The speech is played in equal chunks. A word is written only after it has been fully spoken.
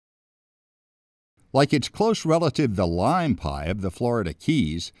Like its close relative, the lime pie of the Florida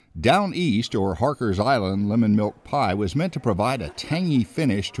Keys, Down East or Harker's Island lemon milk pie was meant to provide a tangy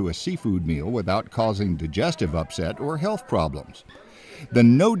finish to a seafood meal without causing digestive upset or health problems. The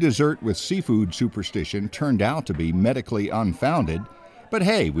no dessert with seafood superstition turned out to be medically unfounded, but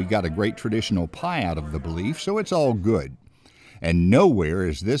hey, we got a great traditional pie out of the belief, so it's all good. And nowhere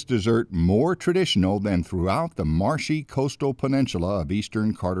is this dessert more traditional than throughout the marshy coastal peninsula of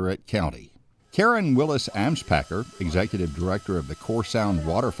eastern Carteret County. Karen Willis Amspacher, Executive Director of the Corsound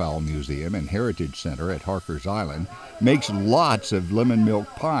Waterfowl Museum and Heritage Center at Harker's Island, makes lots of lemon milk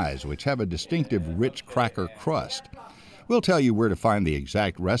pies, which have a distinctive rich cracker crust. We'll tell you where to find the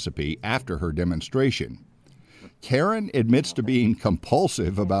exact recipe after her demonstration. Karen admits to being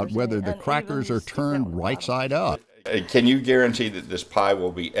compulsive about whether the crackers are turned right side up. Can you guarantee that this pie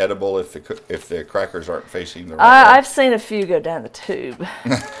will be edible if the crackers aren't facing the right way? I've seen a few go down the tube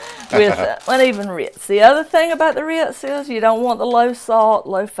with uneven Ritz. The other thing about the Ritz is you don't want the low salt,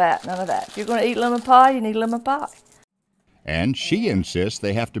 low fat, none of that. If you're going to eat lemon pie, you need lemon pie. And she insists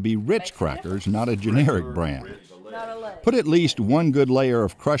they have to be Ritz crackers, not a generic brand. Put at least one good layer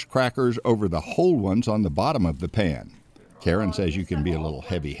of crushed crackers over the whole ones on the bottom of the pan. Karen says you can be a little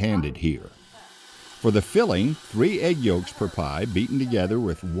heavy-handed here. For the filling, 3 egg yolks per pie beaten together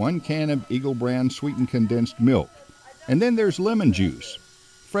with 1 can of Eagle brand sweetened condensed milk. And then there's lemon juice,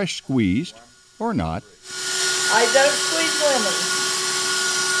 fresh squeezed or not. I don't squeeze lemons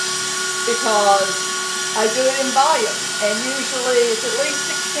because I do it in volume. And usually it's at least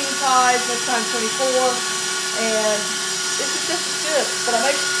 16 pies, this time 24. And this is just as good. But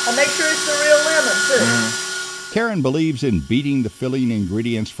I make sure it's the real lemon too. Karen believes in beating the filling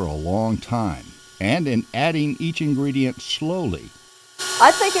ingredients for a long time, and in adding each ingredient slowly.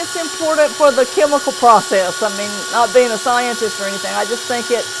 I think it's important for the chemical process. I mean, not being a scientist or anything, I just think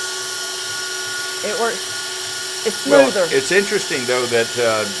it works, it's smoother. Well, it's interesting though that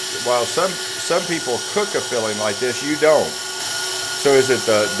while some people cook a filling like this, you don't. So is it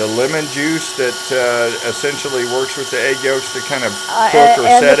the lemon juice that essentially works with the egg yolks to kind of cook or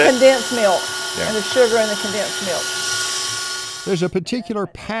set it? And the condensed milk, yeah. And the sugar in the condensed milk. There's a particular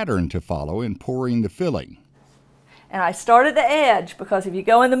pattern to follow in pouring the filling. And I start at the edge because if you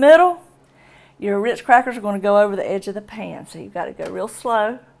go in the middle, your Ritz crackers are going to go over the edge of the pan. So you've got to go real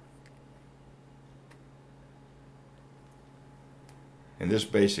slow. And this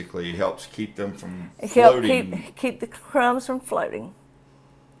basically helps keep them from floating. Keep the crumbs from floating.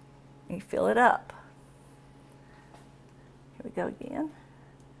 You fill it up. Here we go again.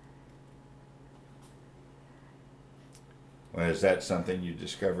 Well, is that something you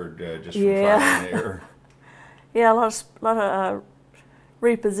discovered just from trial and error? Yeah, a lot of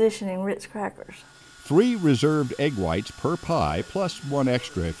repositioning Ritz crackers. 3 reserved egg whites per pie, plus 1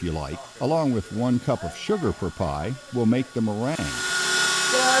 extra if you like, along with 1 cup of sugar per pie, will make the meringue.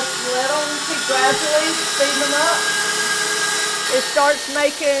 Just let them keep gradually speeding them up. It starts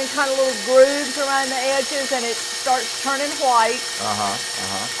making kind of little grooves around the edges, and it starts turning white.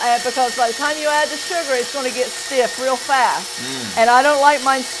 Because by the time you add the sugar, it's going to get stiff real fast. And I don't like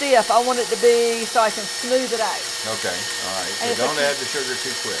mine stiff. I want it to be so I can smooth it out. Okay, all right. So don't add the sugar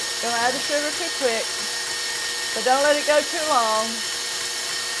too quick. Don't add the sugar too quick, but don't let it go too long.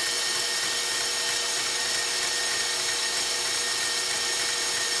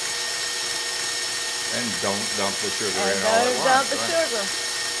 And don't dump the sugar and in all at once. Don't dump the sugar.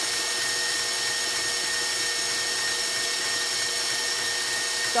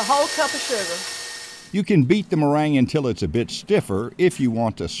 The whole cup of sugar. You can beat the meringue until it's a bit stiffer if you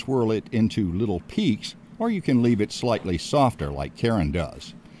want to swirl it into little peaks, or you can leave it slightly softer like Karen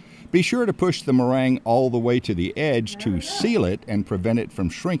does. Be sure to push the meringue all the way to the edge to seal it and prevent it from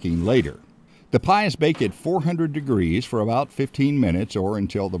shrinking later. The pie is baked at 400 degrees for about 15 minutes or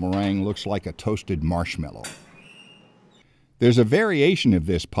until the meringue looks like a toasted marshmallow. There's a variation of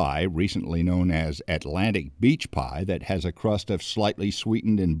this pie, recently known as Atlantic Beach Pie, that has a crust of slightly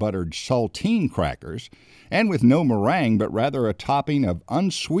sweetened and buttered saltine crackers, and with no meringue but rather a topping of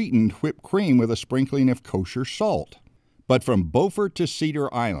unsweetened whipped cream with a sprinkling of kosher salt. But from Beaufort to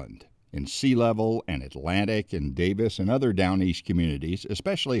Cedar Island, in Sea Level and Atlantic and Davis and other Down East communities,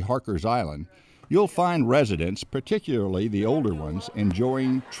 especially Harker's Island, you'll find residents, particularly the older ones,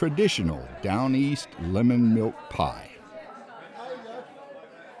 enjoying traditional Down East lemon milk pie.